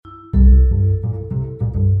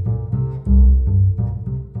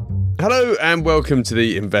Hello and welcome to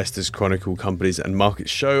the Investors Chronicle Companies and Markets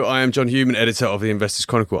Show. I am John Human, editor of the Investors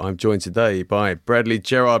Chronicle. I'm joined today by Bradley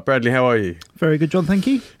Gerard. Bradley, how are you? Very good, John, thank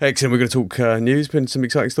you. Excellent. We're going to talk news. Been some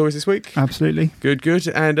exciting stories this week. Absolutely. Good.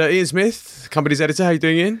 And Ian Smith, Companies editor. How are you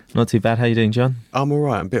doing, Ian? Not too bad. How are you doing, John? I'm all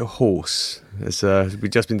right. I'm a bit hoarse. As we've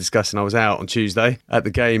just been discussing, I was out on Tuesday at the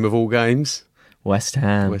game of all games. West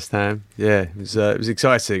Ham. Yeah, it was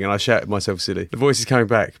exciting, and I shouted myself silly. The voice is coming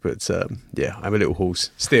back, but yeah, I'm a little hoarse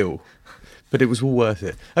still, but it was all worth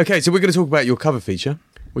it. Okay, so we're going to talk about your cover feature,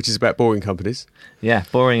 which is about boring companies. Yeah,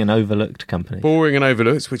 boring and overlooked companies. Boring and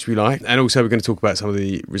overlooked, which we like, and also we're going to talk about some of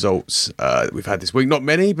the results that we've had this week. Not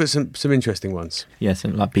many, but some interesting ones. Yeah,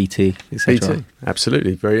 something like BT, etc. BT,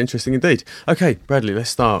 absolutely, very interesting indeed. Okay, Bradley, let's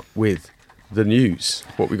start with the news.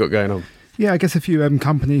 What we got going on? Yeah, I guess a few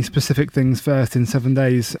company-specific things first in 7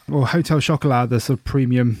 days. Well, Hotel Chocolat, the sort of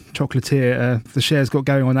premium chocolatier, the shares got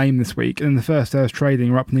going on AIM this week, and in the first day of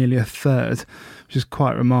trading, were up nearly a third, which is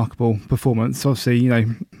quite a remarkable performance. Obviously, you know,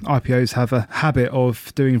 IPOs have a habit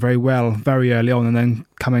of doing very well very early on and then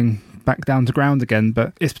coming back down to ground again,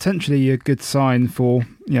 but it's potentially a good sign for,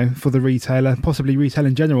 you know, for the retailer, possibly retail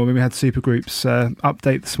in general. I mean, we had Supergroup's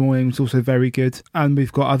update this morning, which is also very good, and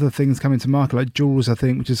we've got other things coming to market like Joules, I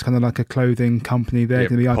think, which is kind of like a clothing company. They're going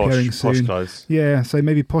to be IPOing soon. Posh clothes. Yeah, so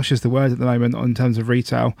maybe posh is the word at the moment in terms of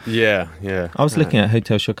retail. Yeah. I was looking at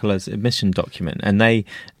Hotel Chocolat's admission document, and they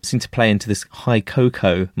seem to play into this high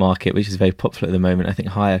cocoa market, which is very popular at the moment. I think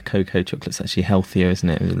higher cocoa chocolate's actually healthier, isn't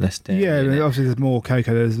it? With less dairy. Yeah, obviously there's more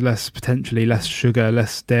cocoa, there's potentially less sugar,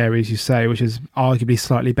 less dairy, as you say, which is arguably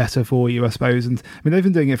slightly better for you, I suppose. And I mean,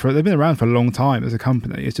 they've been around for a long time as a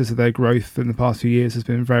company. It's just that their growth in the past few years has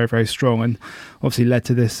been very, very strong, and obviously led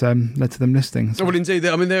to them listing. So. Well, indeed.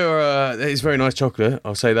 I mean, it's very nice chocolate.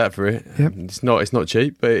 I'll say that for it. Yep. It's not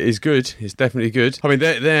cheap, but it is good. It's definitely good. I mean,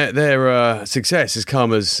 their success has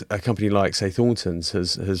come as a company like, say, Thorntons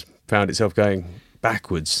has found itself going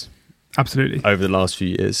backwards. Absolutely. Over the last few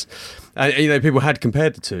years. And, you know, people had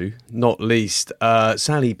compared the two, not least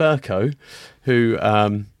Sally Bercow, who,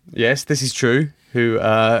 yes, this is true, who,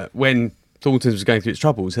 when Thorntons was going through its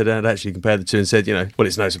troubles, had actually compared the two and said, you know, well,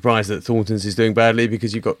 it's no surprise that Thorntons is doing badly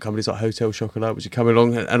because you've got companies like Hotel Chocolat, which are coming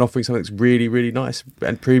along and offering something that's really, really nice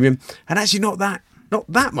and premium, and actually not that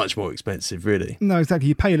much more expensive, really. No, exactly.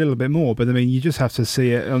 You pay a little bit more, but I mean, you just have to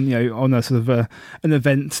see it on a sort of an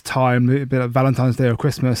event time, a bit like Valentine's Day or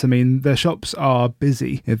Christmas. I mean, their shops are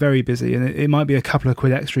busy, very busy, and it might be a couple of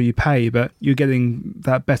quid extra you pay, but you're getting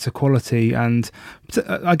that better quality and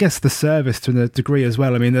I guess the service to a degree as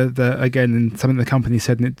well. I mean, again, something the company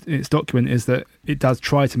said in its document is that it does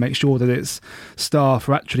try to make sure that its staff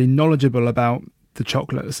are actually knowledgeable about the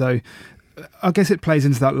chocolate. So I guess it plays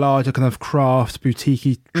into that larger kind of craft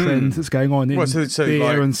boutique trend that's going on in beer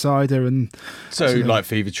like, and cider and like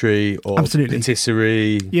Fever Tree or absolutely.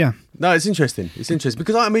 Patisserie. Yeah. No, it's interesting.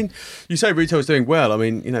 Because I mean, you say retail is doing well. I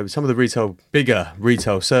mean, you know, some of the bigger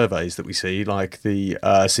retail surveys that we see, like the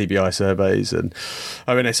CBI surveys and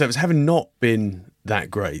ONS surveys, have not been that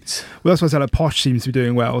great. Well, that's why I said like Posh seems to be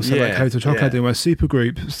doing well. So like Hotel Chocolat doing well.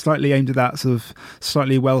 Supergroup slightly aimed at that sort of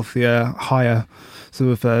slightly wealthier, higher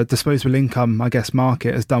sort of disposable income, I guess,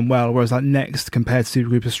 market has done well, whereas like Next compared to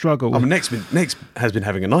Supergroup has struggled. I mean, Next has been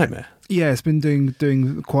having a nightmare. Yeah, it's been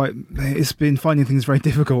it's been finding things very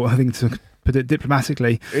difficult, I think, to put it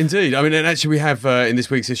diplomatically. Indeed. I mean, and actually we have in this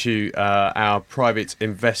week's issue our private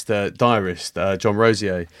investor diarist, John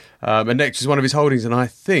Rosier, and Next was one of his holdings, and I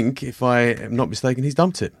think, if I am not mistaken, he's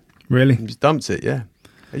dumped it. Really? He's dumped it, yeah.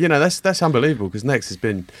 You know, that's unbelievable, because Next has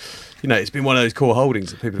been, you know, it's been one of those core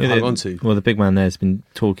holdings that people have hung on to. Well, the big man there has been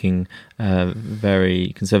talking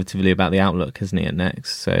very conservatively about the outlook, hasn't he, at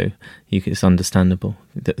Next? So it's understandable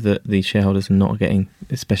that the shareholders are not getting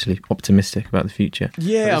especially optimistic about the future.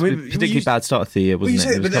 Yeah, I mean, particularly bad start of the year, wasn't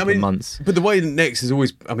it? It was a couple of months. But the way that Next has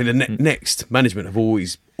always, I mean, the Next management have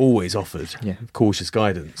always offered cautious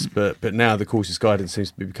guidance, but now the cautious guidance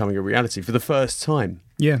seems to be becoming a reality for the first time.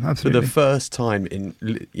 Yeah, absolutely. For the first time in,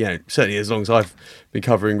 you know, certainly as long as I've been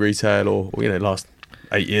covering retail or you know, last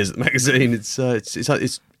 8 years at the magazine, it's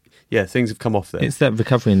things have come off there. It's that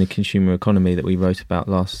recovery in the consumer economy that we wrote about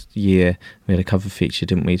last year. We had a cover feature,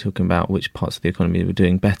 didn't we, talking about which parts of the economy were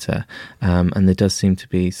doing better, and there does seem to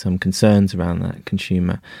be some concerns around that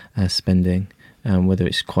consumer spending. Whether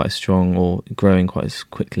it's quite as strong or growing quite as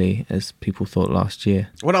quickly as people thought last year.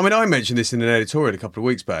 Well, I mean, I mentioned this in an editorial a couple of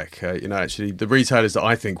weeks back. You know, actually, the retailers that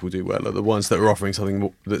I think will do well are the ones that are offering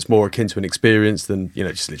something that's more akin to an experience than, you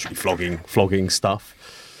know, just literally flogging stuff.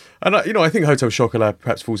 And I think Hotel Chocolat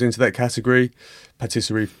perhaps falls into that category.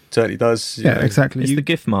 Patisserie certainly does. Yeah, exactly. It's the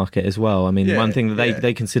gift market as well. I mean, one thing that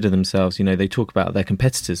they consider themselves, they talk about their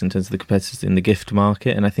competitors in terms of the competitors in the gift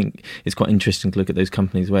market, and I think it's quite interesting to look at those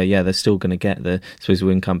companies where, they're still going to get the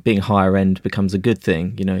disposable income. Being higher end becomes a good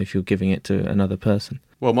thing, if you're giving it to another person.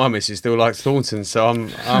 Well, my missus still likes Thornton, so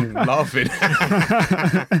I'm laughing.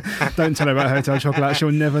 Don't tell her about Hotel Chocolat,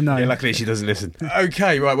 she'll never know. Yeah, luckily she doesn't listen.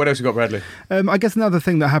 Okay, right, what else we got, Bradley? I guess another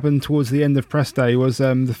thing that happened towards the end of press day was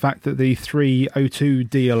the fact that the 302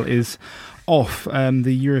 deal is off.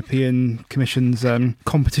 The European Commission's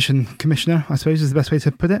competition commissioner, I suppose is the best way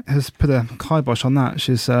to put it, has put a kibosh on that.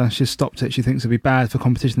 She's stopped it. She thinks it'll be bad for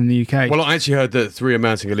competition in the UK. Well, I actually heard that 3 are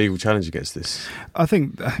mounting a legal challenge against this. I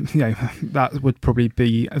think that would probably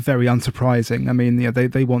be very unsurprising. I mean,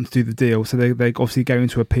 they want to do the deal, so they're obviously going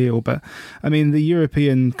to appeal. But I mean, the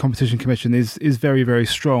European Competition Commission is very, very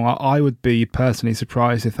strong. I would be personally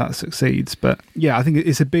surprised if that succeeds. But yeah, I think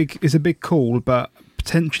it's a big call, but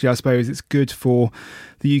potentially, I suppose, it's good for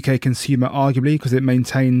the UK consumer, arguably, because it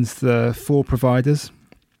maintains the 4 providers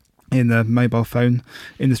in the mobile phone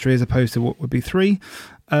industry as opposed to what would be 3.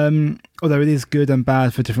 Although it is good and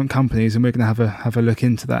bad for different companies, and we're going to have a look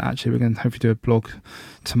into that. Actually, we're going to hopefully do a blog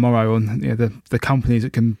tomorrow on the companies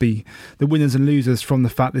that can be the winners and losers from the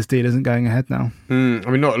fact this deal isn't going ahead now. I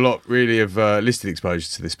mean, not a lot really of listed exposure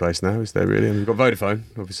to this space now, is there really? I mean, we've got Vodafone,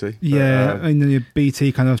 obviously. Yeah, I mean,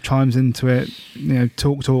 BT kind of chimes into it.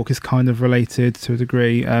 TalkTalk is kind of related to a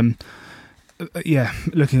degree.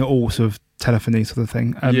 Looking at all sort of telephony sort of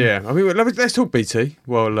thing. I mean, let's talk BT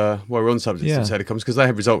while we're on subject of telecoms, because they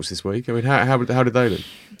have results this week. I mean, how did they look?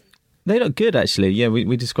 They look good, actually. Yeah,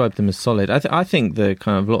 we described them as solid. I think the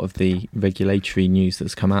kind of lot of the regulatory news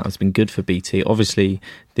that's come out has been good for BT. Obviously,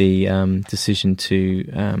 the decision to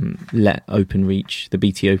let OpenReach, the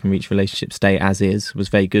BT OpenReach relationship, stay as is was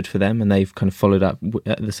very good for them, and they've kind of followed up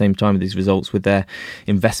at the same time with these results with their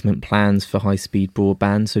investment plans for high-speed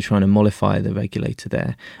broadband, so trying to mollify the regulator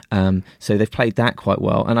there. So they've played that quite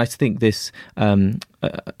well, and I think this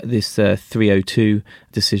 302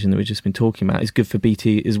 decision that we've just been talking about is good for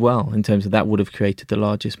BT as well, in terms of that would have created the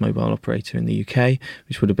largest mobile operator in the UK,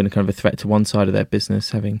 which would have been a kind of a threat to one side of their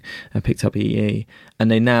business, having picked up EE. And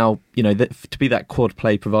they now, to be that quad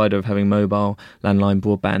play provider of having mobile, landline,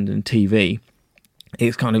 broadband and TV,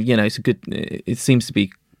 it's kind of, it's a good, it seems to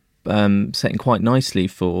be setting quite nicely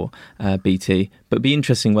for BT, but it'd be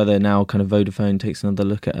interesting whether now kind of Vodafone takes another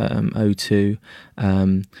look at O2,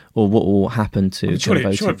 or what will happen to surely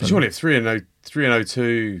if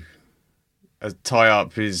 302 a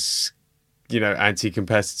tie-up is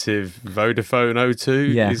anti-competitive, Vodafone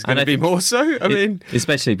O2 is going to be more so. I mean,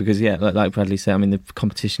 especially because like Bradley said, I mean, the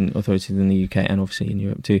competition authorities in the UK and obviously in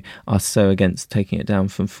Europe too are so against taking it down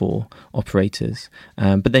from 4 operators.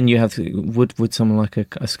 But then you have would someone like a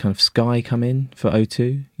kind of Sky come in for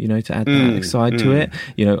O2, to add that side to it,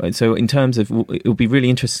 So in terms of, it will be really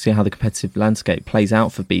interesting to see how the competitive landscape plays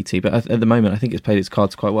out for BT. But at the moment, I think it's played its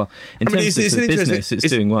cards quite well. In terms of the business, it's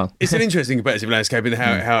doing well. It's an interesting competitive landscape, and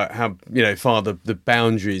how far the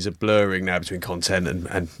boundaries are blurring now between content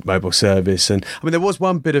and mobile service. And I mean, there was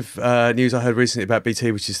one bit of news I heard recently about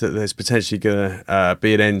BT, which is that there's potentially going to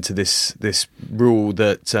be an end to this rule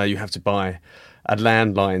that you have to buy a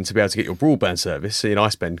landline to be able to get your broadband service. So, I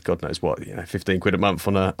spend God knows what, 15 quid a month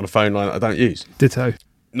on a phone line that I don't use. Ditto.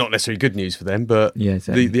 Not necessarily good news for them, but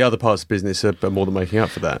exactly. the other parts of the business are more than making up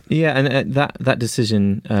for that. Yeah, and that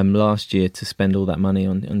decision last year to spend all that money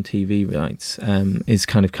on TV rights is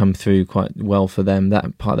kind of come through quite well for them.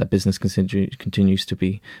 That part of their business continues to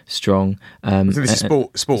be strong. So this is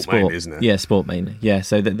sport mainly, isn't it? Yeah, sport mainly. Yeah,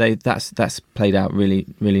 so that's played out really,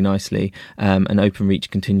 really nicely, and OpenReach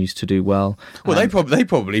continues to do well. Well, they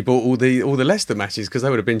probably bought all the Leicester matches because they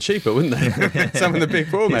would have been cheaper, wouldn't they? Some of the big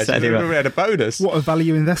four matches, they would have had a bonus. What a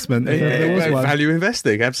value investment. Value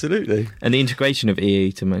investing, absolutely. And the integration of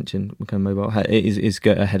EE, to mention, kind of mobile, is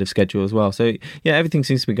ahead of schedule as well. So everything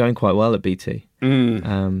seems to be going quite well at BT.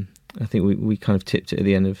 I think we kind of tipped it at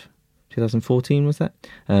the end of 2014, was that?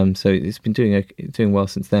 So it's been doing well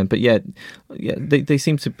since then. But they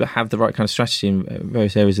seem to have the right kind of strategy in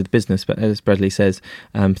various areas of the business. But as Bradley says,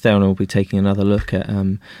 Theron will be taking another look at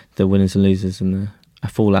the winners and losers and a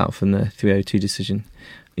fallout from the 302 decision.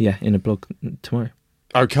 In a blog tomorrow.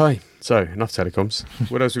 Okay. So, enough telecoms.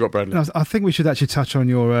 What else we got, Bradley? I think we should actually touch on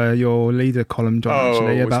your leader column, John,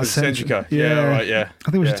 actually, about Centrica. Yeah, right, yeah.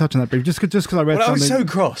 I think we should touch on that briefly, just because I read something. I was so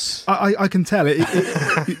cross. I can tell it.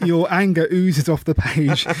 Your anger oozes off the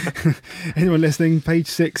page. Anyone listening, page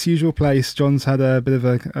 6, usual place. John's had a bit of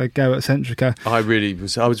a go at Centrica.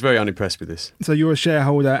 I was very unimpressed with this. So you're a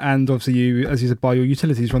shareholder, and obviously you, as you said, buy your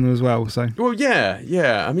utilities from them as well. So well,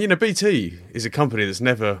 yeah. I mean, BT is a company that's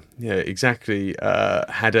never exactly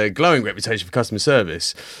had a glowing reputation for customer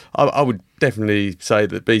service. I would definitely say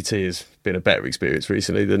that BT has been a better experience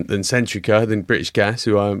recently than Centrica, than British Gas,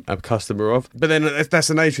 who I'm a customer of. But then that's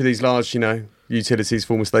the nature of these large, utilities,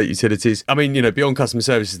 former state utilities. I mean, beyond customer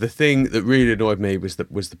services, the thing that really annoyed me was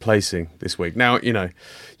the placing this week. Now,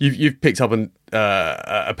 you've picked up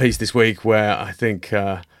a piece this week where I think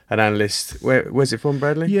an analyst, where's it from,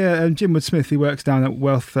 Bradley? Yeah, Jim Wood-Smith, he works down at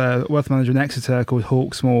wealth manager in Exeter called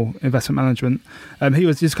Hawksmoor Investment Management. He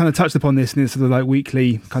was just kind of touched upon this in his sort of like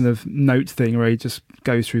weekly kind of note thing where he just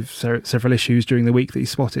goes through several issues during the week that he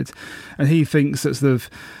spotted. And he thinks that sort of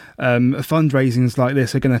fundraisings like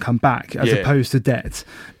this are going to come back as opposed to debt,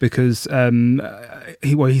 because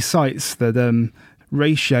he cites that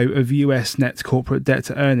ratio of US net corporate debt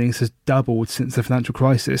to earnings has doubled since the financial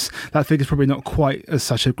crisis. That figure's probably not quite as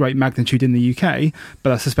such a great magnitude in the UK,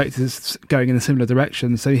 but I suspect it's going in a similar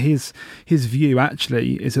direction. So his view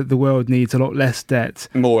actually is that the world needs a lot less debt,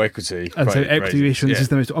 more equity, and so equity issuance is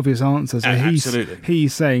the most obvious answer. So absolutely.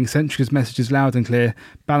 He's saying Centrica's message is loud and clear.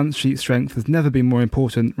 Balance sheet strength has never been more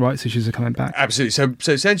important. Rights issues are coming back. Absolutely. So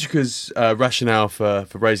Centrica's rationale for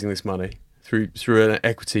raising this money through an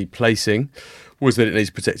equity placing was that it needs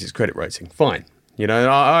to protect its credit rating. Fine.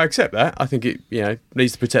 I accept that. I think it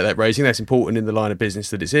needs to protect that rating. That's important in the line of business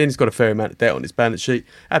that it's in. It's got a fair amount of debt on its balance sheet.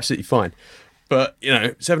 Absolutely fine. But,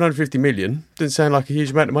 750 million doesn't sound like a huge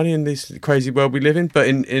amount of money in this crazy world we live in. But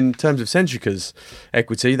in terms of Centrica's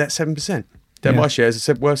equity, that's 7%. Then my shares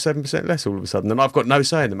are worth 7% less all of a sudden. And I've got no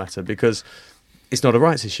say in the matter because it's not a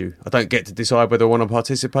rights issue. I don't get to decide whether I want to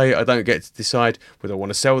participate. I don't get to decide whether I want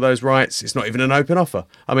to sell those rights. It's not even an open offer.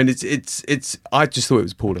 I mean, it's. I just thought it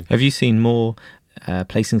was appalling. Have you seen more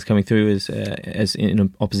placings coming through as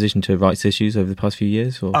in opposition to rights issues over the past few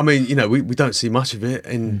years? Or? I mean, we don't see much of it,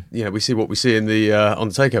 and we see what we see in the on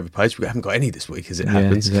the takeover page. We haven't got any this week, as it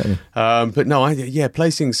happens. Exactly. But no,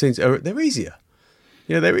 placings they're easier.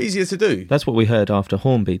 They're easier to do. That's what we heard after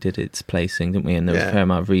Hornby did its placing, didn't we? And there was a fair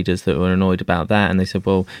amount of readers that were annoyed about that, and they said,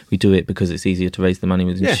 well, we do it because it's easier to raise the money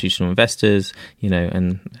with institutional investors,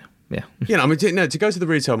 and... Yeah. To go to the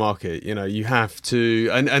retail market, you have to,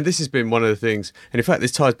 and this has been one of the things, and in fact,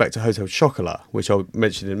 this ties back to Hotel Chocolat, which I'll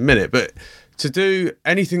mention in a minute, but to do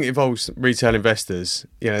anything that involves retail investors,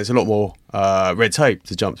 there's a lot more red tape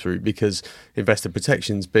to jump through because investor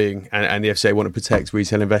protections and the FCA want to protect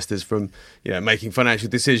retail investors from, making financial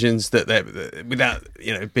decisions that they're without,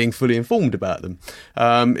 being fully informed about them.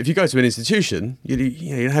 If you go to an institution, you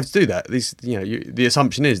don't have to do that. The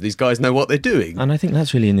assumption is these guys know what they're doing. And I think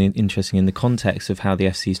that's really interesting in the context of how the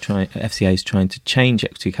FCA is trying to change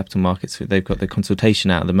equity capital markets. They've got the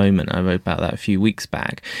consultation out at the moment. I wrote about that a few weeks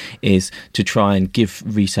back, is to try and give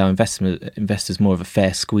retail investors more of a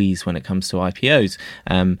fair squeeze when it comes to IPOs,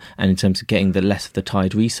 and in terms of getting the less of the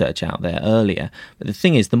tied research out there earlier. But the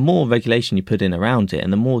thing is, the more regulation you put in around it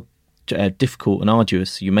and the more difficult and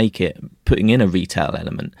arduous you make it putting in a retail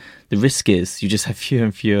element, the risk is you just have fewer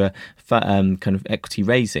and fewer kind of equity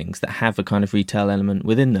raisings that have a kind of retail element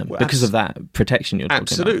within them because of that protection you're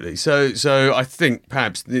talking about. Absolutely. So I think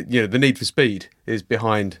perhaps the need for speed is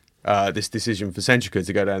behind this decision for Centrica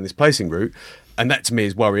to go down this placing route, and that to me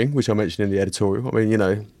is worrying, which I mentioned in the editorial. I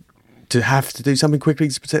mean, to have to do something quickly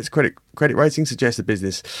to protect credit rating suggests a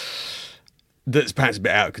business that's perhaps a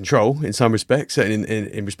bit out of control in some respects, and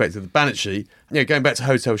in respect of the balance sheet. Going back to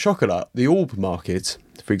Hotel Chocolat, the ALB market,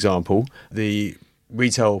 for example, the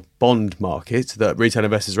retail bond market that retail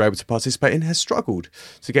investors are able to participate in has struggled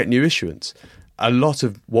to get new issuance. A lot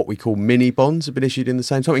of what we call mini bonds have been issued in the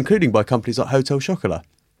same time, including by companies like Hotel Chocolat.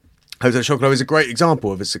 Hotel Chocolat is a great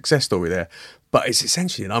example of a success story there, but it's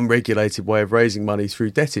essentially an unregulated way of raising money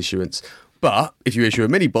through debt issuance. But if you issue a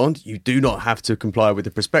mini bond, you do not have to comply with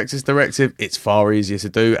the prospectus directive. It's far easier to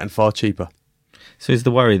do and far cheaper. So is the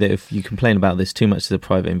worry that if you complain about this too much as a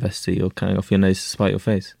private investor, you're cutting off your nose to spite your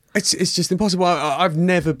face? It's just impossible. I've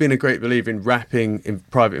never been a great believer in wrapping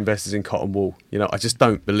private investors in cotton wool. I just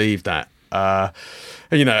don't believe that. one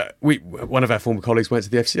of our former colleagues went to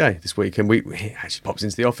the FCA this week, and he actually popped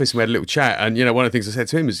into the office and we had a little chat. And one of the things I said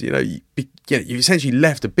to him was, you've essentially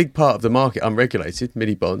left a big part of the market unregulated,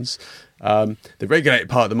 mini bonds. The regulated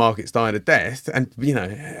part of the market's dying a death, and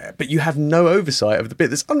but you have no oversight of the bit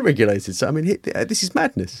that's unregulated. So I mean, this is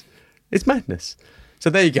madness. It's madness. So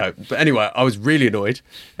there you go. But anyway, I was really annoyed.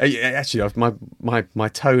 Actually, my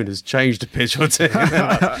tone has changed a pitch or two.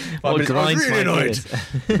 I was really annoyed.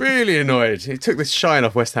 Really annoyed. He took the shine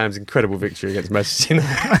off West Ham's incredible victory against Manchester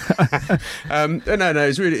United. No.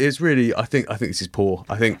 It's really. I think this is poor.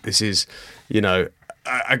 I think this is, a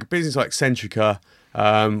business like Centrica,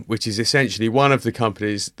 which is essentially one of the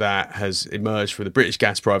companies that has emerged from the British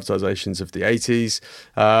gas privatisations of the 80s,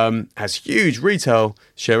 has huge retail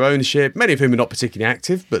share ownership, many of whom are not particularly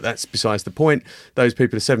active, but that's besides the point. Those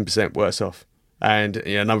people are 7% worse off. And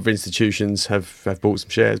a number of institutions have bought some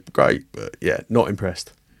shares. Great, but not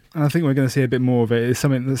impressed. And I think we're going to see a bit more of it. It's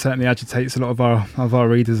something that certainly agitates a lot of our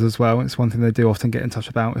readers as well. It's one thing they do often get in touch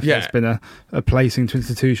about if there's been a placing to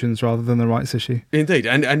institutions rather than the rights issue. Indeed,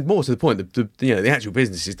 and more to the point, the actual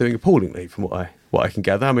business is doing appallingly from what I can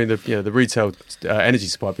gather. I mean, the retail energy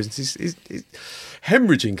supply business is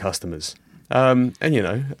hemorrhaging customers,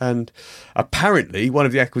 and apparently one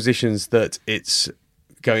of the acquisitions that it's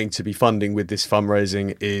going to be funding with this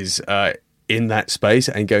fundraising is in that space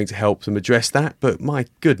and going to help them address that. But my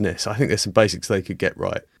goodness, I think there's some basics they could get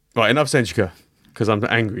right. Right, enough Centrica, because I'm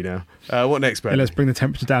angry now. What next, Brad? Let's bring the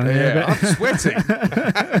temperature down a bit. I'm sweating.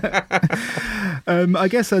 I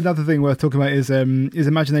guess another thing worth talking about is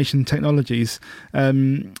Imagination Technologies.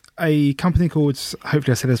 A company called,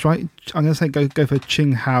 hopefully I said this right, I'm going to say go for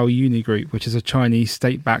Tsinghua Uni Group, which is a Chinese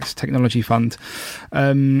state-backed technology fund, bought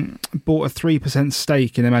a 3%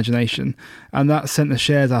 stake in Imagination, and that sent the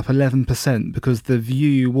shares up 11% because the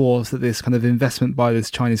view was that this kind of investment by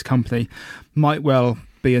this Chinese company might well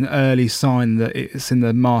be an early sign that it's in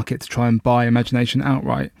the market to try and buy Imagination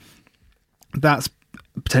outright. That's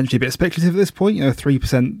potentially a bit speculative at this point.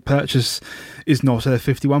 3% purchase is not a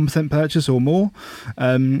 51% purchase or more,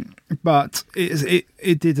 but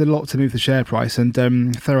it did a lot to move the share price. And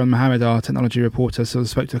Theron Mohammed, our technology reporter, sort of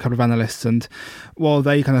spoke to a couple of analysts, and while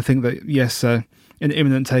they kind of think that yes, an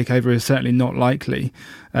imminent takeover is certainly not likely,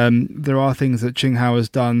 there are things that Tsinghua has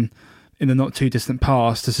done in the not too distant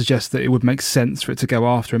past to suggest that it would make sense for it to go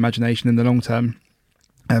after Imagination in the long term.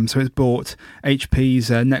 So it's bought HP's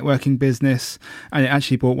networking business, and it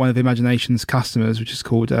actually bought one of Imagination's customers, which is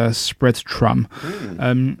called Spreadtrum.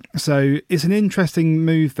 So it's an interesting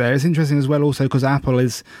move there. It's interesting as well also because Apple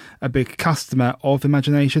is a big customer of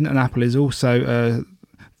Imagination, and Apple is also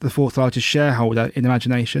the fourth largest shareholder in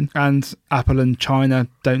Imagination. And Apple and China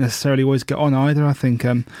don't necessarily always get on either. I think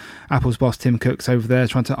Apple's boss Tim Cook's over there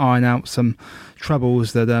trying to iron out some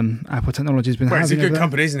troubles that Apple Technology's been having. It's a good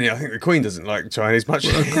company, isn't it? I think the Queen doesn't like Chinese much.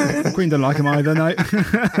 The Queen doesn't like him either, no.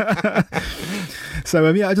 So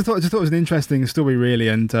I just thought it was an interesting story, really,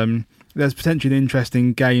 and there's potentially an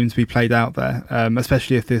interesting game to be played out there,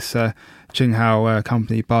 especially if this Tsinghua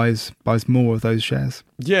company buys more of those shares.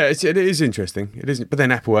 Yeah, it is interesting. It isn't, but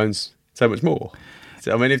then Apple owns so much more.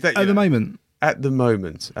 So I mean, if that at the moment. At the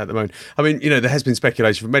moment, I mean, there has been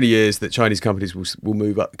speculation for many years that Chinese companies will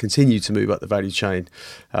move up, continue to move up the value chain.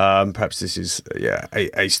 Perhaps this is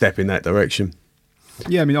a step in that direction.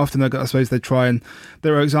 Yeah, I mean, often I suppose they try, and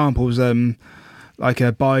there are examples like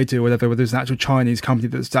Baidu or whatever, where there's an actual Chinese company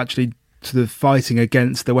that's actually sort of fighting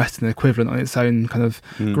against the Western equivalent on its own kind of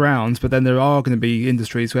grounds, but then there are going to be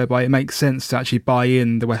industries whereby it makes sense to actually buy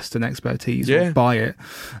in the Western expertise or buy it,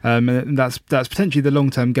 and that's potentially the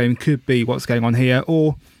long-term game. Could be what's going on here,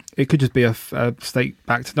 or it could just be a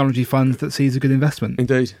state-backed technology fund that sees a good investment.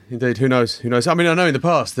 Indeed. Who knows? I mean, I know in the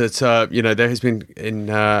past that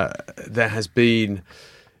there has been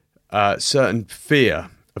certain fear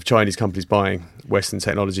of Chinese companies buying Western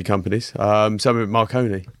technology companies. Some of it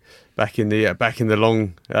Marconi. Back in the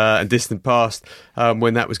long and distant past,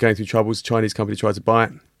 when that was going through troubles, a Chinese company tried to buy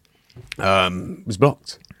it, was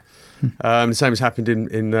blocked. The same has happened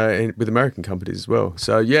in with American companies as well.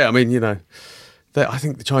 So yeah, I mean, I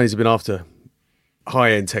think the Chinese have been after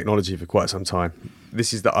high-end technology for quite some time.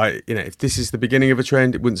 This is if this is the beginning of a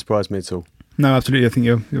trend, it wouldn't surprise me at all. No, absolutely. I think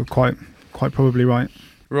you're quite probably right.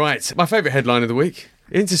 Right, my favourite headline of the week: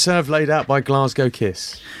 Interserve laid out by Glasgow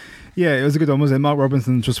Kiss. Yeah, it was a good one, wasn't it? Mark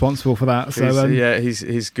Robinson's responsible for that. So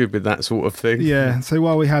he's good with that sort of thing. Yeah, so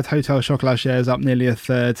while we had Hotel Chocolat shares up nearly a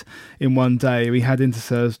third in one day, we had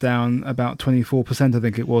Interserve down about 24%, I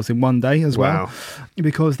think it was, in one day as well.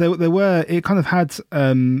 Because it kind of had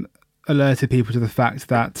alerted people to the fact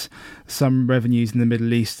that some revenues in the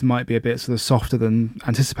Middle East might be a bit sort of softer than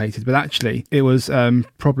anticipated, but actually it was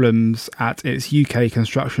problems at its UK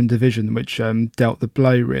construction division which dealt the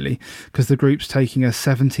blow, really, because the group's taking a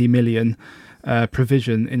 70 million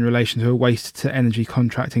provision in relation to a waste to energy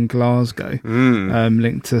contract in Glasgow,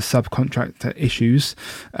 linked to subcontractor issues.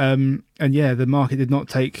 And yeah, the market did not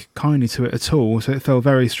take kindly to it at all, so it fell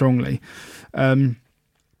very strongly.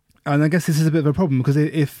 And I guess this is a bit of a problem, because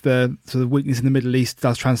if the sort of weakness in the Middle East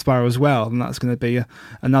does transpire as well, then that's going to be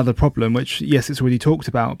another problem, which, yes, it's already talked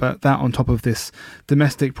about, but that on top of this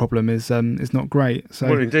domestic problem is not great. So,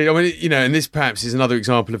 well, indeed. I mean, and this perhaps is another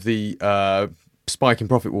example of the spike in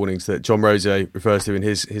profit warnings that John Rose refers to in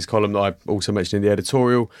his column that I also mentioned in the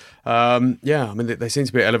editorial. I mean, they seem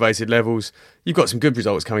to be at elevated levels. You've got some good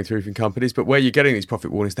results coming through from companies, but where you're getting these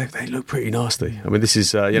profit warnings, they look pretty nasty. I mean, this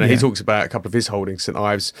is, he talks about a couple of his holdings, St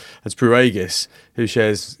Ives and Spru Aegis, whose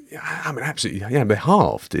shares, I mean, absolutely, they're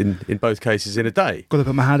halved in both cases in a day. Got to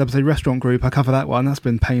put my hand up and say Restaurant Group. I cover that one. That's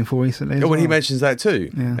been painful recently. Well, he mentions that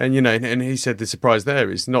too. Yeah. And, and he said the surprise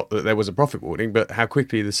there is not that there was a profit warning, but how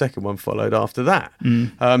quickly the second one followed after that.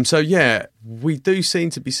 We do seem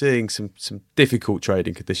to be seeing some difficult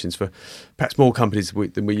trading conditions for perhaps more companies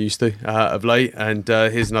than we used to of late. And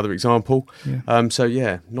here's another example.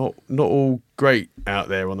 Yeah. Not all great out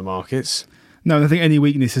there on the markets. No, I think any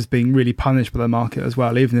weakness is being really punished by the market as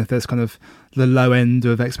well, even if there's kind of the low end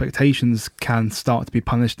of expectations can start to be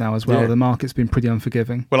punished now as well. Yeah. The market's been pretty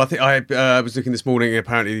unforgiving. Well, I think I was looking this morning,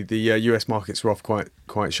 apparently the US markets were off quite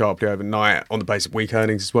sharply overnight on the basis of weak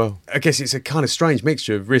earnings as well. I guess it's a kind of strange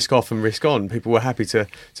mixture of risk off and risk on. People were happy to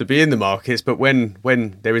be in the markets, but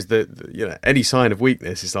when there is the any sign of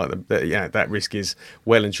weakness, it's like that risk is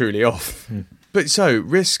well and truly off. But so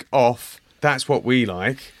risk off, that's what we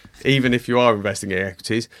like, even if you are investing in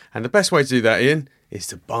equities. And the best way to do that, Ian, is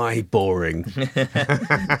to buy boring.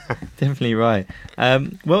 Definitely right.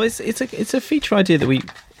 Well, it's a feature idea that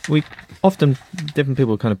we often, different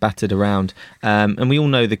people kind of battered around, and we all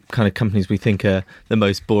know the kind of companies we think are the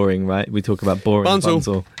most boring, right? We talk about boring.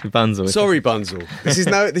 Bunzl. Sorry, Bunzl.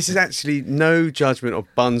 This is actually no judgment of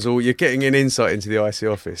Bunzl. You're getting an insight into the IC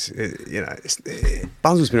office.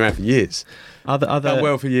 Bunzl's been around for years.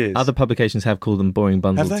 For years. Other publications have called them boring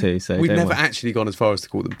Bunzl too. So we've never actually gone as far as to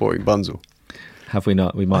call them boring Bunzl. Have we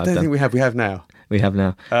not? We might have done. I don't think we have. We have now. We have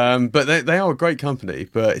now. But they are a great company,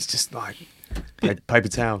 but it's just like paper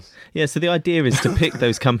towels. Yeah, so the idea is to pick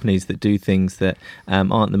those companies that do things that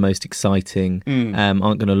aren't the most exciting, aren't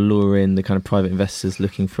going to lure in the kind of private investors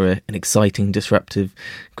looking for an exciting, disruptive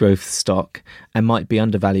growth stock, and might be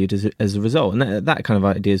undervalued as a result. And that kind of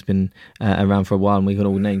idea has been around for a while, and we can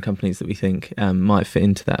all name companies that we think might fit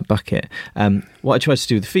into that bucket. What I tried to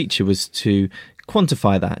do with the feature was to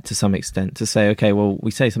quantify that to some extent, to say, okay, well,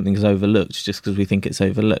 we say something is overlooked just because we think it's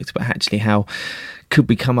overlooked, but actually how could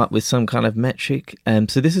we come up with some kind of metric?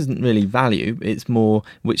 So this isn't really value; it's more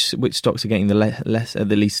which stocks are getting the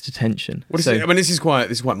least attention. This is quite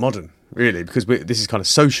modern, really, because this is kind of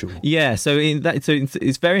social. Yeah, so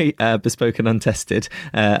it's very bespoke and untested,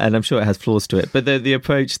 and I'm sure it has flaws to it. But the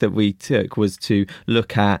approach that we took was to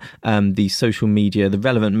look at the social media, the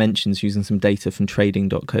relevant mentions, using some data from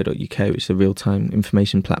trading.co.uk, which is a real-time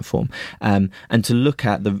information platform, and to look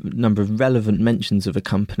at the number of relevant mentions of a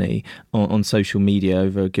company on social media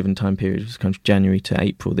over a given time period, which was kind of January to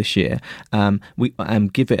April this year. We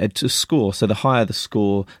give it a score. So the higher the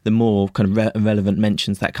score, the more kind of relevant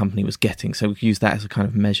mentions that company was getting. So we use that as a kind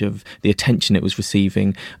of measure of the attention it was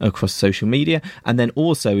receiving across social media. And then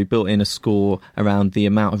also we built in a score around the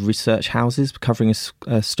amount of research houses covering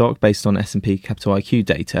a stock based on S&P Capital IQ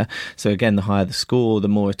data. So again, the higher the score, the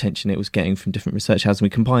more attention it was getting from different research houses. And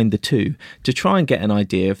we combined the two to try and get an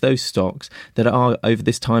idea of those stocks that are over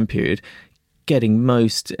this time period getting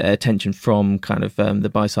most attention from kind of the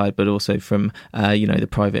buy side, but also from the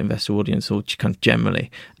private investor audience, or kind of generally.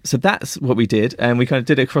 So that's what we did, and we kind of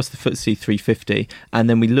did it across the FTSE 350, and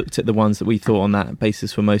then we looked at the ones that we thought on that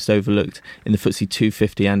basis were most overlooked in the FTSE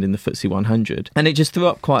 250 and in the FTSE 100, and it just threw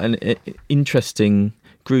up quite an interesting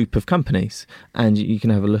group of companies, and you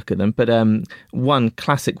can have a look at them. But one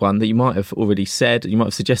classic one that you might have already said, you might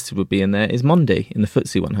have suggested would be in there, is Mondi in the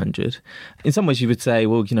FTSE 100. In some ways you would say,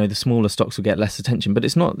 well, the smaller stocks will get less attention, but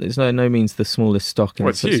it's not. It's no means the smallest stock in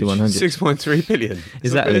the FTSE 100. 6.3 billion.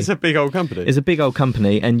 Exactly. It's a big old company. It's a big old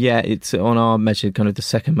company, and yet it's on our measure kind of the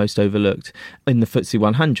second most overlooked in the FTSE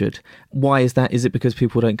 100. Why is that? Is it because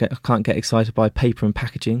people can't get excited by paper and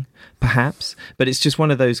packaging? Perhaps, but it's just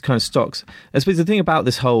one of those kind of stocks. I suppose the thing about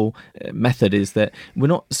this whole method is that we're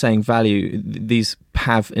not saying value. These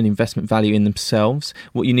have an investment value in themselves.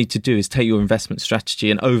 What you need to do is take your investment strategy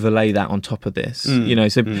and overlay that on top of this.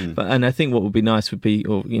 And I think what would be nice would be,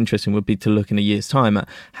 or interesting would be, to look in a year's time at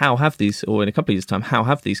how have these, or in a couple of years' time, how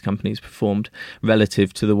have these companies performed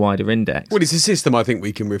relative to the wider index. Well, it's a system I think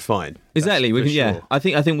we can refine. Exactly. Sure. I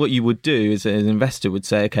think what you would do is, as an investor would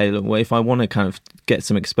say, okay, look, well, if I want to kind of get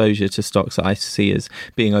some exposure to stocks that I see as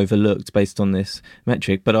being overlooked based on this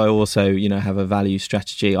metric, but I also, have a value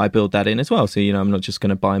strategy, I build that in as well. So, I'm not just going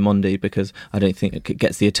to buy Mondi because I don't think it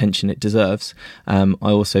gets the attention it deserves. I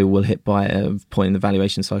also will hit buy at a point in the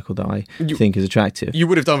valuation cycle that I think is attractive. You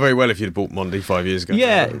would have done very well if you'd have bought Mondi 5 years ago.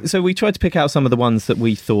 Yeah, so we tried to pick out some of the ones that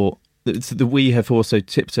we thought that we have also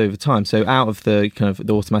tipped over time. So out of the kind of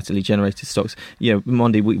the automatically generated stocks,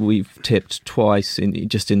 Mondi we've tipped twice in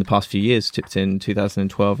the past few years. Tipped in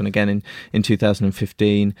 2012 and again in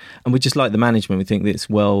 2015. And we just like the management. We think that it's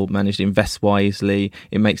well managed, invests wisely,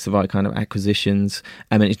 it makes the right kind of acquisitions,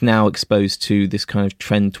 and it's now exposed to this kind of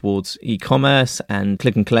trend towards e-commerce and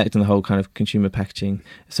click and collect and the whole kind of consumer packaging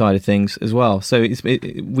side of things as well. So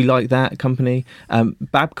we like that company.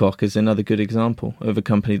 Babcock is another good example of a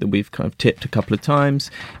company that we've kind of tipped a couple of times.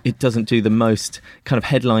 It doesn't do the most kind of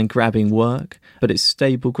headline grabbing work, but it's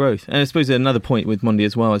stable growth. And I suppose another point with Mondi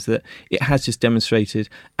as well is that it has just demonstrated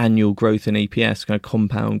annual growth in EPS, kind of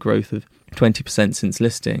compound growth of 20% since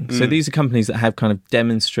listing. So these are companies that have kind of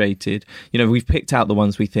demonstrated, we've picked out the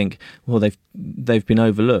ones we think, well, they've been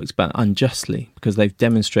overlooked, but unjustly, because they've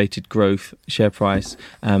demonstrated growth, share price,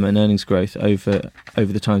 and earnings growth over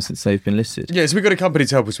the time since they've been listed. Yeah, so we got a company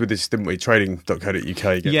to help us with this, didn't we?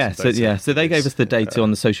 Trading.co.uk. So they gave us the data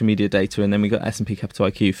on the social media data, and then we got S&P Capital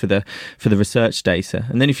IQ for the research data.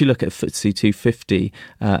 And then if you look at FTSE 250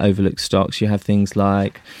 overlooked stocks, you have things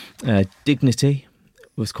like Dignity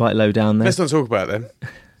was quite low down there. Let's not talk about them.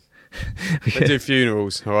 They do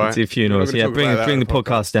funerals, all right? They do funerals, yeah. Bring the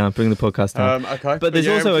podcast down. Bring the podcast down. Okay. But there's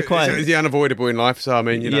also a quite... It's the unavoidable in life, so I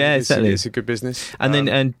mean, exactly. It's a good business. And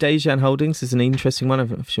then Dejan Holdings is an interesting one, I'm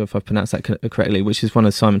not sure if I pronounced that correctly, which is one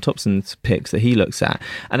of Simon Thompson's picks that he looks at.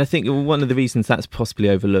 And I think one of the reasons that's possibly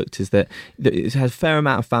overlooked is that it has a fair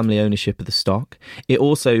amount of family ownership of the stock. It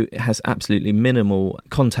also has absolutely minimal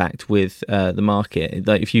contact with the market.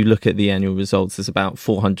 Like if you look at the annual results, there's about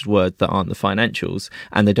 400 words that aren't the financials,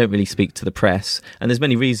 and they don't really speak to the press, and there's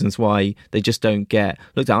many reasons why they just don't get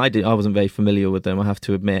looked at. I wasn't very familiar with them, I have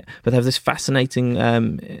to admit, but they have this fascinating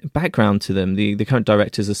background to them. The current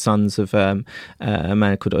directors are sons of a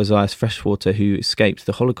man called Ozias Freshwater, who escaped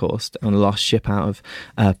the Holocaust on the last ship out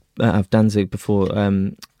of Danzig before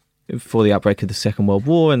the outbreak of the Second World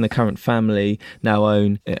War, and the current family now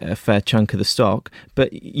own a fair chunk of the stock.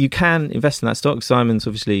 But you can invest in that stock. Simon's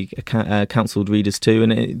obviously counselled readers too,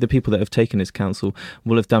 and the people that have taken his counsel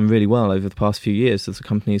will have done really well over the past few years as the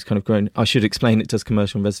company has kind of grown. I should explain it does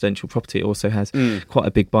commercial and residential property. It also has quite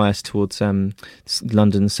a big bias towards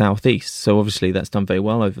London South East. So obviously that's done very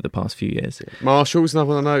well over the past few years. Marshall's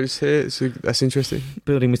another one I noticed here. So that's interesting.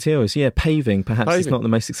 Building materials, paving perhaps is not the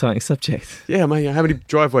most exciting subject. Yeah, I mean, how many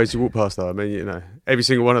driveways do you walk past though? I mean, every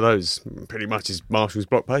single one of those pretty much is Marshall's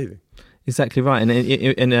block paving. Exactly right, and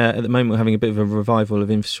at the moment we're having a bit of a revival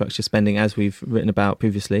of infrastructure spending, as we've written about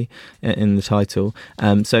previously in the title.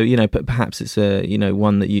 But perhaps it's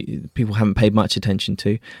one that people haven't paid much attention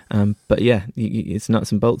to. But it's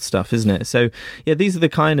nuts and bolts stuff, isn't it? So these are the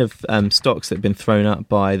kind of stocks that have been thrown up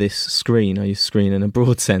by this screen. I use screen in a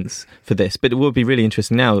broad sense for this, but it will be really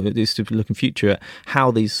interesting now is to look in future at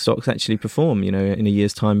how these stocks actually perform. In a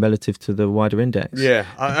year's time relative to the wider index. Yeah,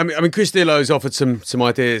 I mean, Chris Dillo's offered some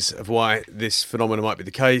ideas of why this phenomenon might be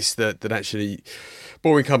the case, that actually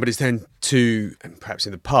boring companies tend to, and perhaps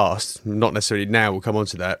in the past, not necessarily now, we'll come on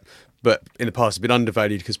to that, but in the past have been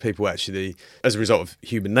undervalued because people actually, as a result of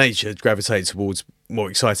human nature, gravitate towards more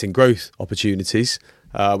exciting growth opportunities,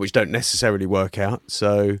 which don't necessarily work out.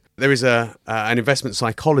 So there is an investment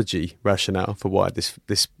psychology rationale for why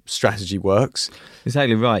this strategy works.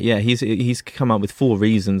 Exactly right. Yeah, he's come up with 4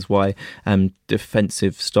 reasons why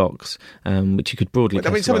defensive stocks, which you could broadly. I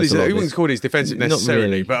mean, some of these, you wouldn't call these defensive necessarily,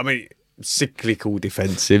 really. But I mean, cyclical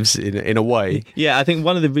defensives in a way. Yeah, I think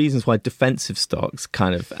one of the reasons why defensive stocks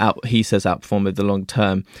kind of outperform over the long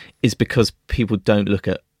term is because people don't look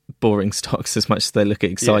at boring stocks as much as they look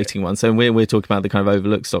at exciting ones. So we're talking about the kind of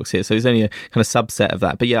overlooked stocks here. So it's only a kind of subset of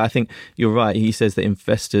that. But I think you're right. He says that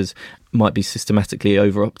investors might be systematically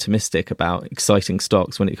over-optimistic about exciting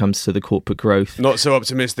stocks when it comes to the corporate growth. Not so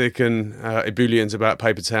optimistic and ebullience about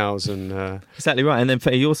paper towels. And Exactly right. And then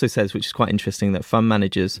he also says, which is quite interesting, that fund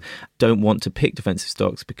managers don't want to pick defensive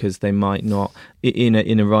stocks because they might not, in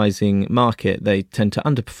a rising market, they tend to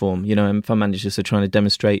underperform, and fund managers are trying to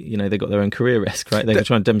demonstrate, they've got their own career risk, right? They're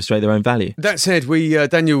trying to demonstrate their own value. That said,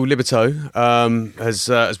 Daniel Liberto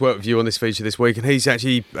has worked with you on this feature this week, and he's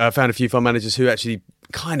actually found a few fund managers who actually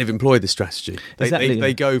kind of employ this strategy.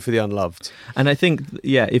 They go for the unloved. And I think,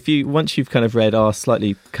 once you've kind of read our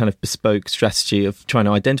slightly kind of bespoke strategy of trying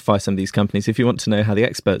to identify some of these companies, if you want to know how the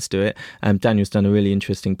experts do it, Daniel's done a really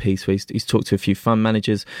interesting piece where he's talked to a few fund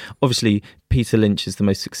managers. Obviously, Peter Lynch is the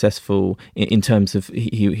most successful in terms of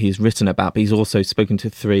he's written about, but he's also spoken to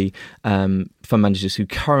 3 fund managers who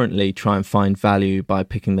currently try and find value by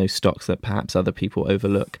picking those stocks that perhaps other people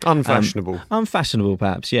overlook. Unfashionable. Unfashionable,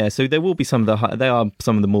 perhaps, yeah. So there will be they are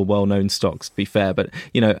some of the more well-known stocks, to be fair, but,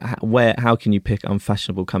 how can you pick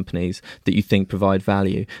unfashionable companies that you think provide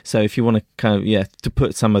value? So if you want to kind of, to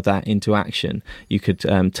put some of that into action, you could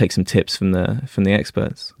take some tips from the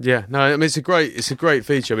experts. Yeah, no, I mean, it's a great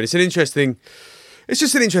feature. I mean, it's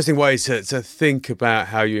just an interesting way to think about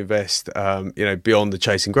how you invest, beyond the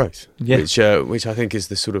chasing growth, which I think is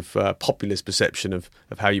the sort of populist perception of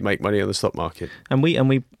how you make money on the stock market. And we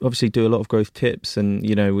obviously do a lot of growth tips, and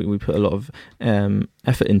we put a lot of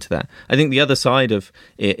effort into that. I think the other side of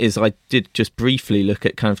it is I did just briefly look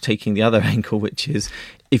at kind of taking the other angle, which is,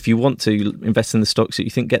 if you want to invest in the stocks that you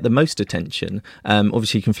think get the most attention,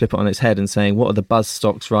 obviously you can flip it on its head and saying, what are the buzz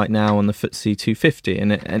stocks right now on the FTSE 250?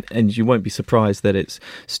 And you won't be surprised that it's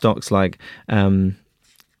stocks like TalkTalk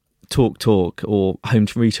or Home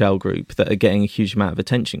Retail Group that are getting a huge amount of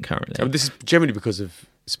attention currently. I mean, this is generally because of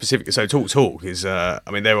specific. So TalkTalk is,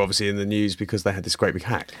 they're obviously in the news because they had this great big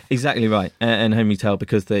hack. Exactly right, and Home Retail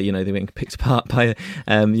because they went picked apart by,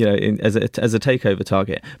 as a takeover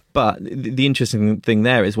target. But the interesting thing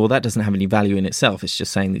there is, well, that doesn't have any value in itself. It's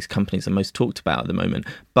just saying these companies are most talked about at the moment.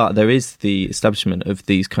 But there is the establishment of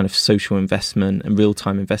these kind of social investment and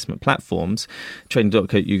real-time investment platforms,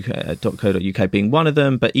 trading.co.uk being one of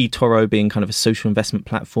them, but eToro being kind of a social investment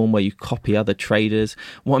platform where you copy other traders.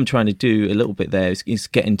 What I'm trying to do a little bit there is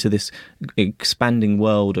get into this expanding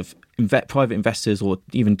world of private investors or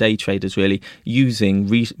even day traders really using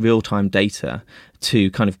real-time data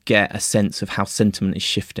to kind of get a sense of how sentiment is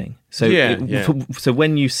shifting. So, so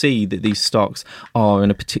when you see that these stocks are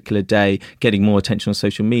in a particular day getting more attention on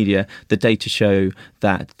social media, the data show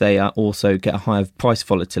that they are also get a higher price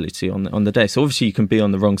volatility on the day. So obviously you can be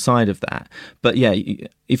on the wrong side of that. But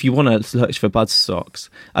if you want to search for buzz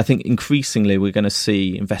stocks, I think increasingly we're going to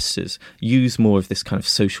see investors use more of this kind of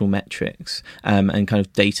social metrics and kind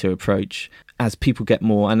of data approach as people get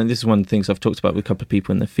more, and this is one of the things I've talked about with a couple of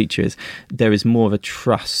people in the feature, is there is more of a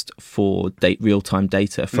trust for real-time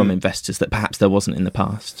data from investors that perhaps there wasn't in the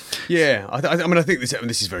past. Yeah, I think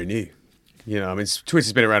this is very new.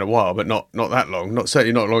 Twitter's been around a while, but not that long.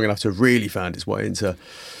 Certainly not long enough to have really found its way into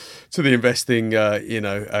the investing,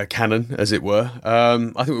 canon, as it were.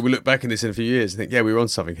 I think we'll look back in this in a few years and think, we were on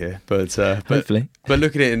something here. But hopefully. But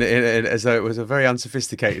look at it as though it was a very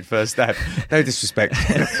unsophisticated first step. No disrespect.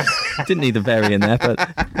 Didn't need the very in there,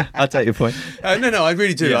 but I'll take your point. No, I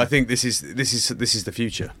really do. Yeah. I think this is the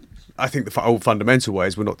future. I think the old fundamental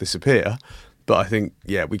ways will not disappear. But I think,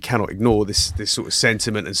 we cannot ignore this sort of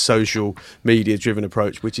sentiment and social media-driven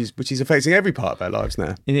approach, which is affecting every part of our lives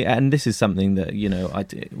now. And this is something that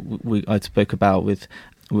I spoke about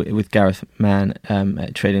with Gareth Mann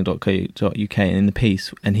at trading.co.uk in the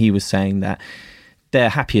piece, and he was saying that their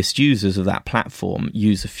happiest users of that platform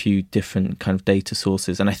use a few different kind of data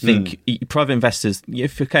sources. And I think private investors,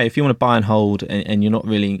 if you want to buy and hold and you're not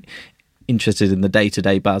really interested in the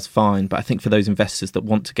day-to-day buzz, fine, but I think for those investors that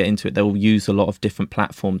want to get into it, they will use a lot of different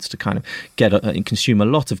platforms to kind of get and consume a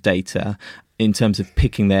lot of data in terms of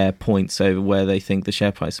picking their points over where they think the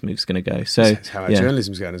share price move is going to go. So that's how our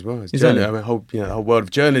journalism's going as well. The whole world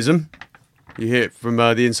of journalism, you hear it from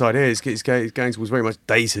the inside here, it's going towards very much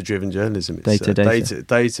data-driven journalism.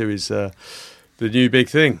 Data is the new big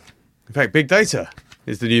thing. In fact, big data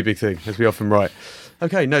is the new big thing, as we often write.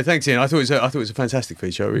 Okay, no, thanks, Ian. I thought it was a fantastic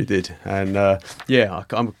feature. I really did, and I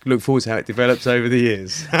look forward to how it develops over the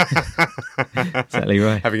years. Exactly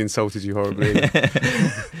right. Having insulted you horribly.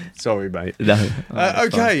 Sorry, mate. No.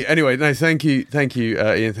 Okay. Fine. Anyway, no, thank you,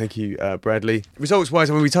 Ian. Thank you, Bradley.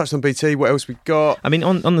 Results-wise, we touched on BT. What else we got?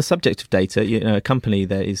 On the subject of data, a company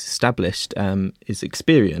that is established is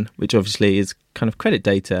Experian, which obviously is kind of credit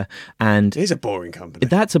data. And it is a boring company.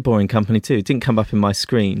 That's a boring company too. It didn't come up in my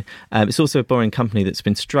screen. It's also a boring company that's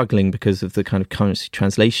been struggling because of the kind of currency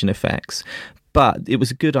translation effects. But it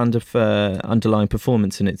was a good underlying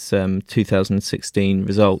performance in its 2016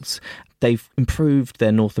 results. They've improved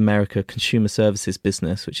their North America consumer services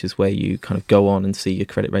business, which is where you kind of go on and see your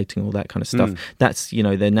credit rating, all that kind of stuff. That's,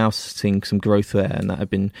 they're now seeing some growth there, and that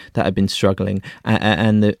had been struggling.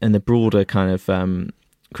 And the broader kind of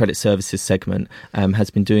credit services segment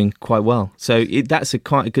has been doing quite well. So that's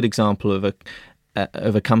quite a good example of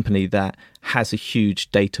a company that has a huge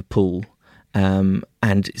data pool.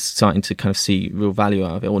 And is starting to kind of see real value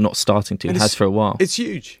out of it, or not starting to, it has for a while. It's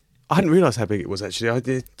huge. I hadn't realised how big it was,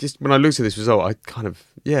 actually. When I looked at this result, I kind of,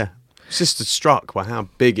 was just struck by how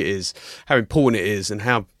big it is, how important it is, and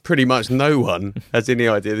how pretty much no one has any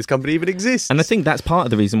idea this company even exists. And I think that's part of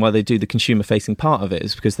the reason why they do the consumer-facing part of it,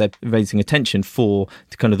 is because they're raising attention for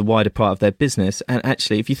kind of the wider part of their business. And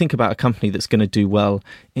actually, if you think about a company that's going to do well,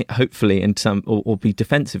 hopefully, in some or be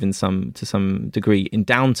defensive to some degree in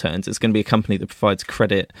downturns, it's going to be a company that provides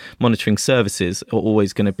credit monitoring services are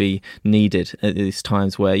always going to be needed at these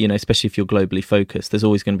times where, especially if you're globally focused, there's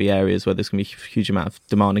always going to be areas where there's going to be a huge amount of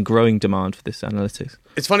demand and growing demand for this analytics.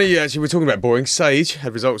 It's funny, actually, we're talking about boring. Sage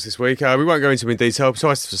had results this week. We won't go into them in detail.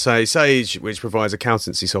 Suffice to say, Sage, which provides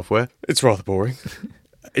accountancy software, it's rather boring.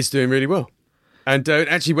 It's doing really well. And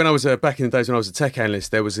actually, when I was back in the days when I was a tech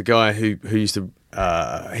analyst, there was a guy who used to,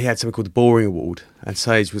 he had something called the Boring Award, and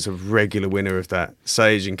Sage was a regular winner of that.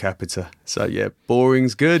 Sage and Capita. So,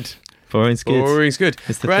 boring's good. Boring's good. Boring's good.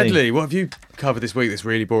 Bradley, what have you covered this week that's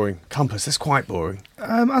really boring? Compass, that's quite boring.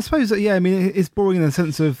 I suppose that, it's boring in the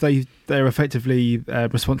sense of they're effectively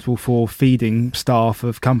responsible for feeding staff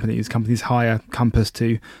of companies. Companies hire Compass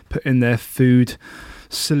to put in their food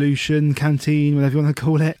solution, canteen, whatever you want to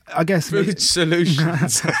call it. I guess food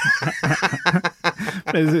solutions.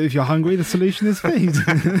 If you're hungry, the solution is food.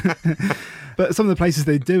 But some of the places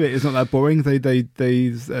they do it is not that boring.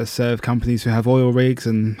 They serve companies who have oil rigs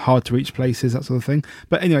and hard to reach places, that sort of thing.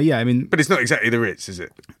 But anyway, But it's not exactly the Ritz, is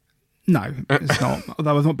it? No, it's not.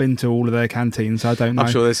 Although I've not been to all of their canteens, so I don't know. I'm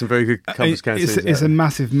sure there's some very good Compass canteens. It's a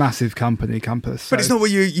massive, massive company, Compass. But it's not what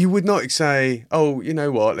you would not say, oh, you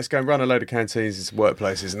know what, let's go and run a load of canteens in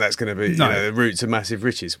workplaces and that's going to be the route to massive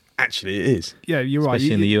riches. Actually, it is. Yeah, you're right.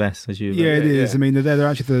 Especially in the US, as you... Yeah, it is. I mean, they're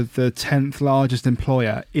actually the 10th largest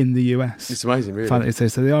employer in the US. It's amazing, really. So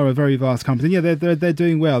they are a very vast company. Yeah, they're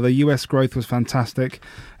doing well. The US growth was fantastic.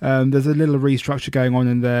 There's a little restructure going on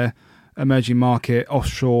in their emerging market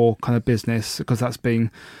offshore kind of business because that's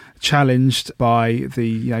being challenged by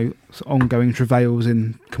the ongoing travails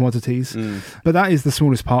in commodities. But that is the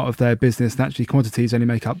smallest part of their business, and actually commodities only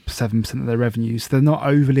make up 7% of their revenues. So they're not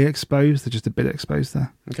overly exposed, they're just a bit exposed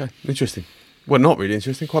there. Okay, interesting. Well, not really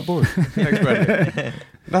interesting, quite boring. Thanks, Bradley.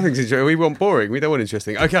 Nothing's interesting. We want boring. We don't want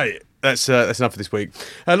interesting. Okay, that's enough for this week.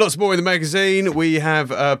 Lots more in the magazine. We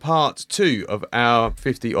have part 2 of our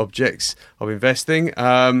 50 objects of investing.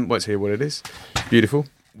 Let's hear what it is. Beautiful.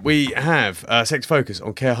 We have Sector Focus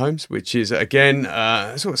on care homes, which is, again,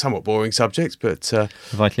 sort of somewhat boring subject, but...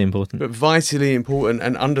 vitally important. But vitally important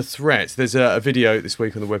and under threat. There's a video this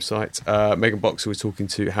week on the website. Megan Boxer was talking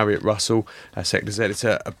to Harriet Russell, our Sector's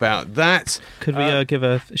editor, about that. Could we give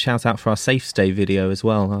a shout out for our Safe Stay video as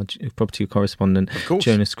well? Our property correspondent,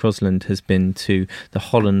 Jonas Crosland, has been to the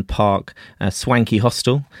Holland Park swanky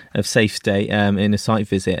hostel of Safe Stay in a site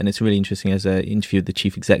visit, and it's really interesting as an interview with the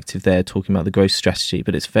chief executive there talking about the growth strategy,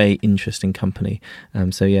 but it's a very interesting company.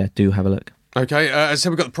 Do have a look. Okay, as I said,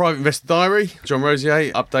 we've got the Private Investor Diary. John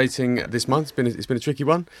Rosier updating this month. It's been a tricky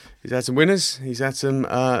one. He's had some winners, he's had some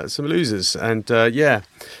losers, and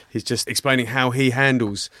he's just explaining how he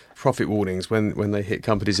handles profit warnings when they hit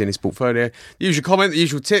companies in his portfolio. The usual comment, the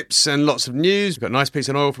usual tips, and lots of news. We've got a nice piece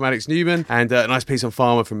on oil from Alex Newman and a nice piece on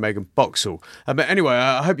pharma from Megan Boxall. But anyway,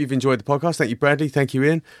 I hope you've enjoyed the podcast. Thank you, Bradley. Thank you,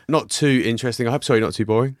 Ian. Not too interesting, I hope. Sorry, not too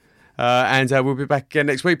boring. And we'll be back again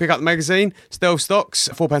next week. Pick up the magazine, Stealth Stocks,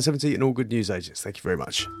 £4.70 and all good news agents. Thank you very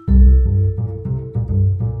much.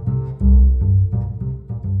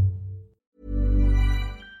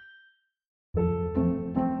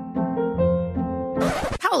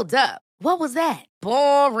 Hold up. What was that?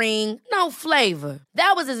 Boring. No flavor.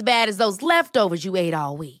 That was as bad as those leftovers you ate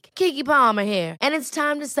all week. Keke Palmer here. And it's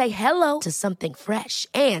time to say hello to something fresh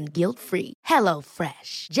and guilt-free.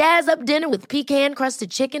 HelloFresh. Jazz up dinner with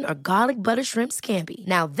pecan-crusted chicken or garlic butter shrimp scampi.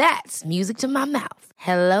 Now that's music to my mouth.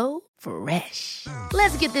 HelloFresh.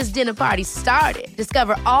 Let's get this dinner party started.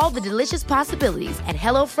 Discover all the delicious possibilities at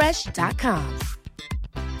HelloFresh.com.